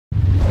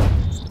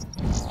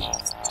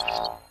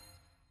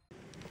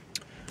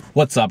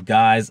What's up,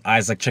 guys?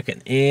 Isaac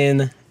checking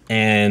in,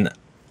 and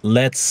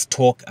let's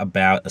talk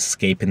about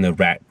escaping the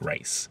rat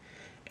race.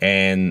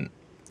 And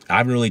I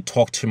haven't really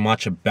talked too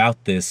much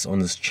about this on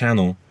this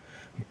channel,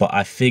 but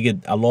I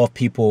figured a lot of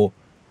people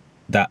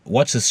that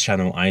watch this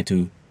channel are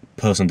into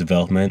personal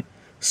development,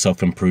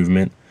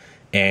 self-improvement,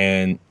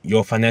 and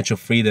your financial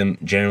freedom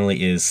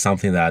generally is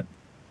something that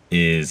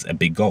is a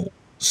big goal.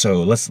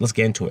 So let's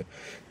get into it.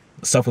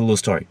 Let's start with a little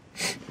story.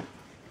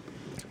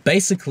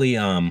 Basically,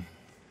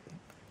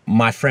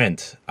 my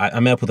friend, I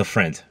met up with a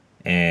friend,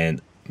 and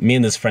me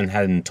and this friend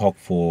hadn't talked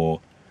for,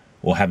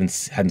 or hadn't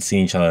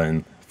seen each other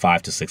in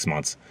 5 to 6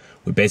 months.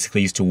 We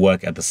basically used to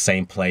work at the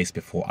same place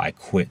before I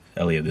quit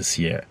earlier this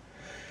year.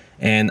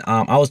 And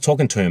I was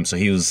talking to him, so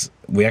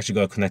we actually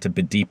got connected a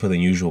bit deeper than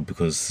usual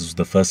because this was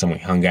the first time we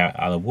hung out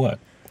of work.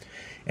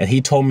 And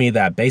he told me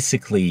that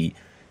basically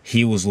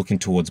he was looking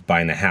towards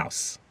buying a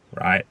house,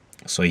 right?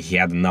 So he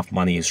had enough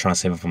money, he was trying to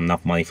save up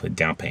enough money for the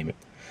down payment,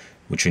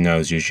 which you know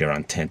is usually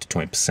around 10 to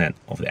 20%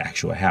 of the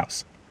actual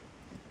house.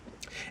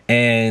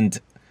 And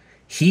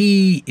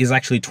he is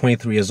actually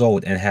 23 years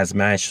old and has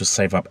managed to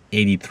save up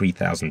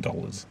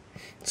 $83,000.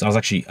 So I was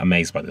actually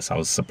amazed by this. I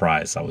was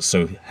surprised. I was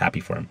so happy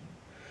for him.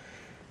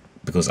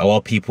 Because a lot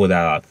of people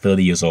that are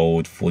 30 years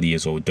old, 40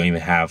 years old, don't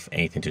even have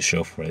anything to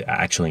show for it, are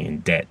actually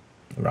in debt,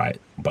 right?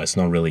 But it's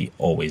not really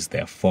always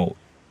their fault.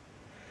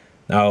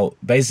 Now,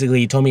 basically,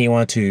 he told me he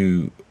wanted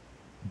to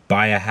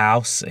buy a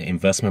house, an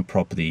investment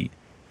property,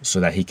 so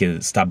that he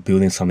could start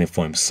building something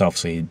for himself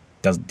so he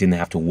didn't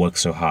have to work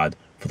so hard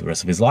for the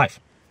rest of his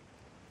life.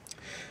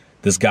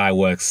 This guy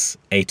works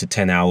 8 to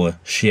 10 hour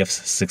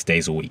shifts 6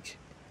 days a week.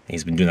 And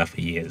he's been doing that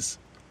for years.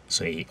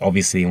 So he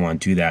obviously didn't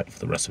want to do that for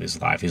the rest of his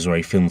life. He's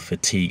already feeling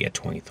fatigue at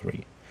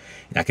 23.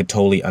 And I could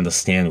totally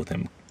understand with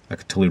him. I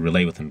could totally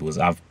relate with him because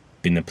I've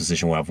been in a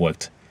position where I've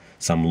worked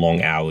some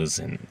long hours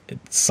and it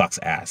sucks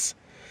ass.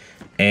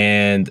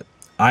 And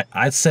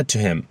I said to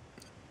him,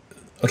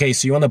 okay,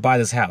 so you want to buy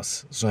this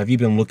house. So have you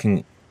been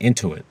looking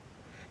into it?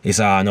 He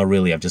said, not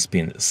really. I've just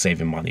been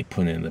saving money,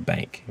 putting it in the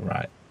bank,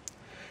 right?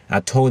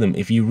 I told him,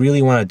 if you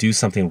really want to do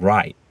something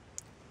right,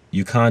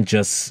 you can't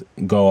just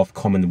go off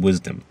common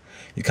wisdom.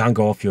 You can't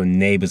go off your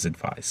neighbor's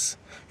advice.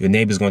 Your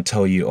neighbor's going to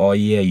tell you, oh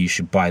yeah, you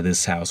should buy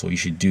this house, or you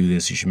should do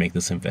this, you should make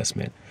this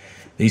investment.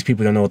 These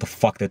people don't know what the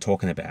fuck they're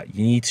talking about.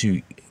 You need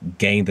to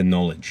gain the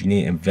knowledge. You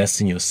need to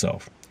invest in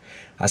yourself.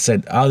 I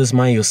said, out of this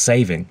money you're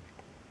saving,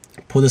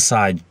 put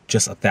aside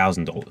just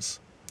 $1,000.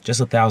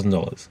 Just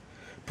 $1,000.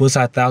 Put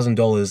aside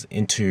 $1,000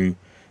 into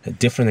a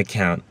different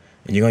account,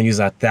 and you're going to use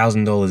that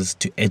 $1,000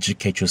 to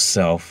educate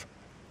yourself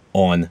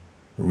on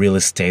real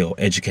estate, or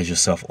educate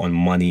yourself on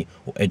money,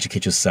 or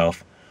educate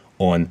yourself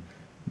on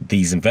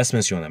these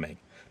investments you want to make.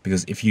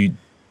 Because if you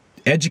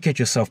educate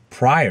yourself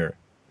prior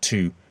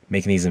to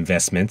making these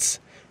investments,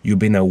 you'll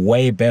be in a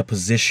way better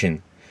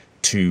position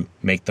to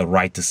make the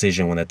right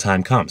decision when the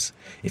time comes.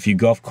 If you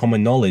go off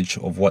common knowledge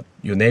of what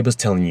your neighbor's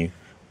telling you,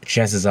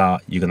 chances are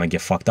you're going to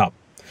get fucked up.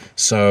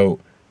 So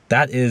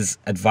that is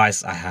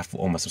advice I have for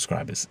all my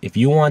subscribers. If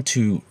you want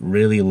to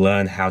really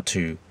learn how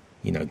to,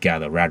 get out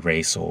of the rat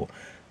race, or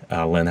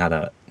learn how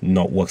to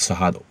not work so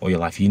hard all your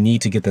life, you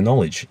need to get the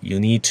knowledge. You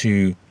need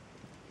to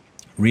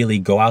really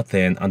go out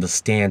there and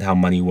understand how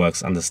money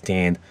works,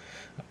 understand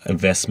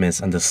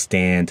investments,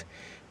 understand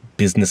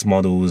business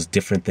models,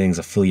 different things,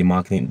 affiliate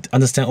marketing,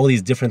 understand all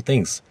these different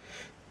things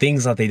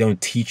that they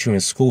don't teach you in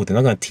school. They're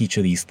not going to teach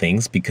you these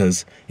things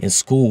because in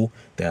school,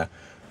 they're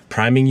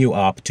priming you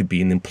up to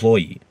be an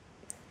employee.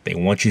 They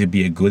want you to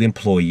be a good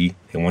employee.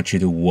 They want you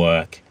to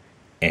work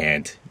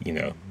and,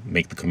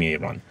 make the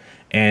community run.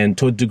 And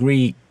to a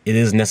degree, it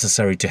is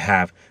necessary to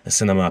have a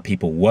certain amount of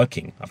people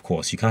working. Of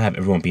course, you can't have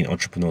everyone being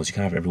entrepreneurs. You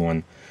can't have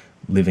everyone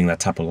living that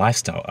type of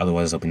lifestyle.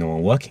 Otherwise, there'll be no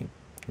one working,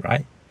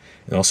 right?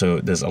 And also,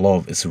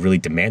 it's really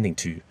demanding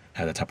to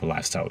have that type of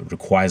lifestyle. It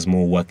requires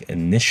more work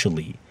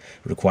initially.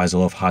 It requires a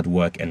lot of hard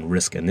work and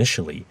risk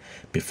initially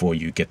before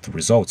you get the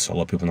results. A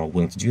lot of people are not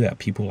willing to do that.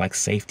 People like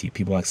safety.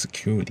 People like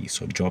security.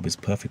 So a job is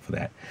perfect for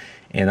that.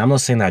 And I'm not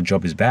saying that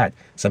job is bad.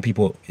 Some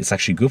people, it's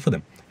actually good for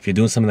them. If you're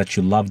doing something that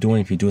you love doing,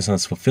 if you're doing something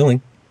that's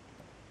fulfilling,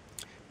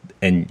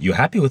 and you're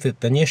happy with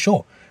it, then yeah,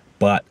 sure.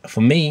 But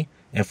for me,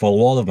 and for a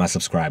lot of my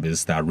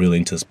subscribers that are really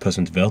into this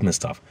personal development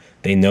stuff,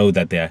 they know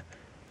that they're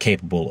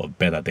capable of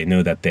better. They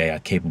know that they are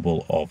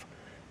capable of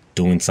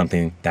doing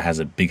something that has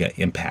a bigger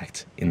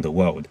impact in the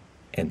world.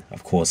 And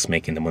of course,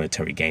 making the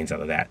monetary gains out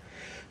of that.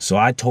 So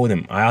I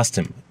asked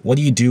him, what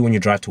do you do when you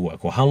drive to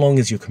work? Or how long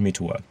is your commute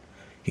to work?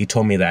 He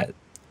told me that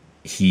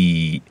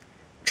he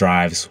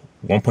drives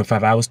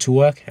 1.5 hours to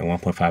work and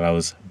 1.5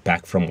 hours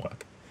back from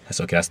work. I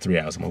said, okay, that's 3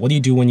 hours. I'm like, what do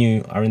you do when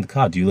you are in the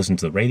car? Do you listen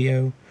to the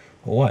radio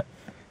or what?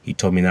 He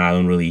told me, no, I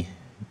don't really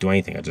do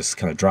anything. I just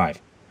kind of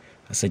drive.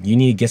 I said, you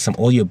need to get some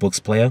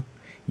audiobooks, player.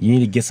 You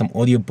need to get some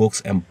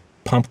audiobooks and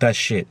pump that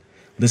shit.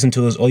 Listen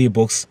to those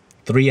audiobooks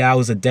 3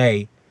 hours a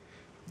day.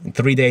 In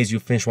 3 days, you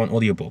finish one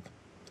audiobook.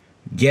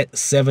 Get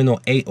 7 or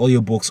 8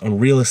 audiobooks on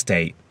real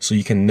estate so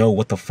you can know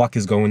what the fuck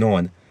is going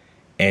on.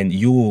 And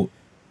you will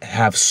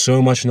have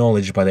so much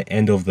knowledge by the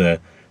end of the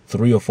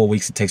 3 or 4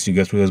 weeks it takes to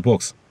go through those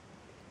books.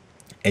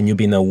 and you'll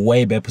be in a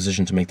way better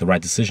position to make the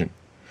right decision.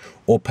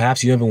 Or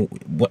perhaps you even,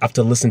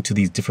 after listening to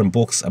these different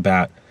books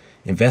about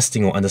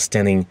investing or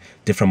understanding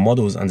different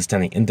models,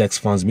 understanding index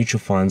funds, mutual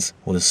funds,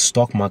 or the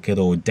stock market,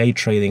 or day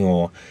trading,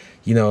 or,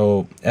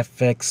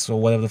 FX, or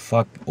whatever the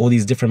fuck, all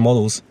these different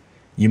models,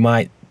 you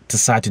might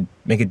decide to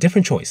make a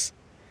different choice.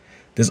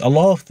 There's a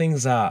lot of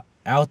things that are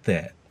out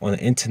there on the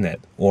internet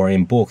or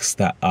in books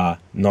that are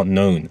not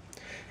known.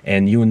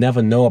 And you'll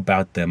never know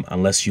about them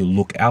unless you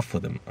look out for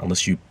them,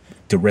 unless you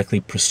directly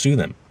pursue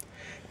them.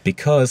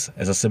 Because,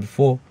 as I said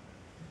before,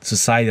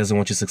 society doesn't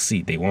want you to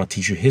succeed. They want to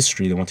teach you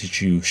history. They want to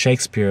teach you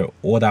Shakespeare,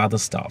 all the other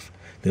stuff.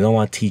 They don't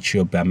want to teach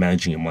you about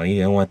managing your money.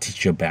 They don't want to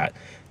teach you about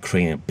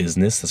creating a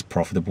business that's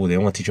profitable. They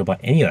don't want to teach you about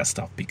any of that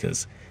stuff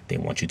because they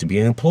want you to be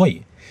an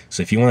employee.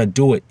 So if you want to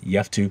do it, you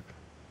have to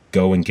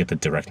go and get the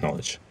direct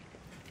knowledge.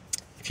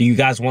 If you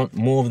guys want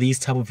more of these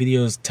type of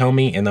videos, tell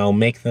me and I'll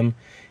make them.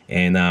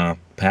 And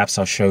perhaps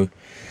I'll show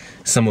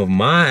some of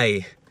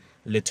my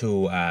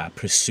little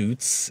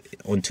pursuits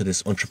onto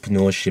this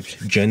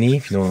entrepreneurship journey,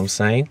 if you know what I'm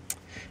saying.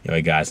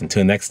 Anyway, guys,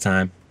 until next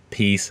time,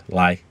 peace,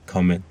 like,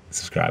 comment,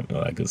 subscribe, and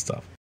all that good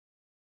stuff.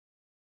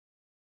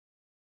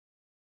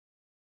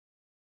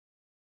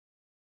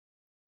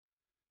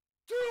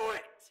 Do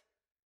it!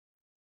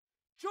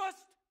 Just